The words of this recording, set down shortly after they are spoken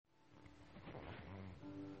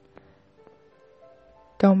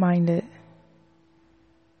Don't mind it.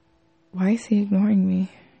 Why is he ignoring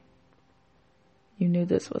me? You knew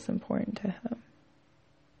this was important to him.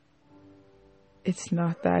 It's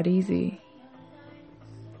not that easy.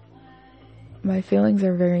 My feelings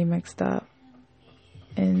are very mixed up.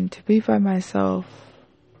 And to be by myself,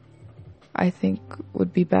 I think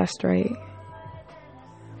would be best, right?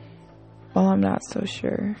 Well, I'm not so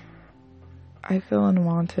sure. I feel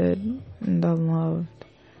unwanted and unloved.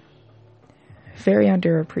 Very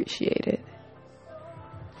underappreciated.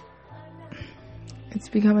 It's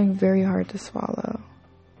becoming very hard to swallow.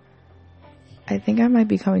 I think I might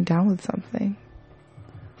be coming down with something.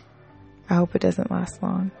 I hope it doesn't last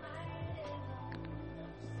long.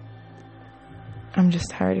 I'm just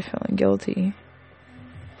tired of feeling guilty.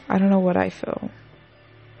 I don't know what I feel.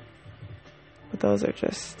 But those are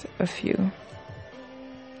just a few.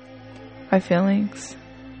 My feelings,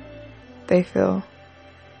 they feel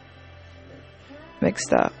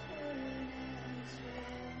mixed up.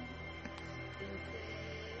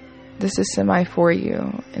 This is semi for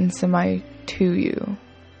you and semi to you.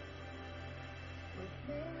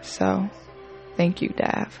 So, thank you,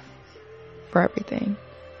 Dav, for everything.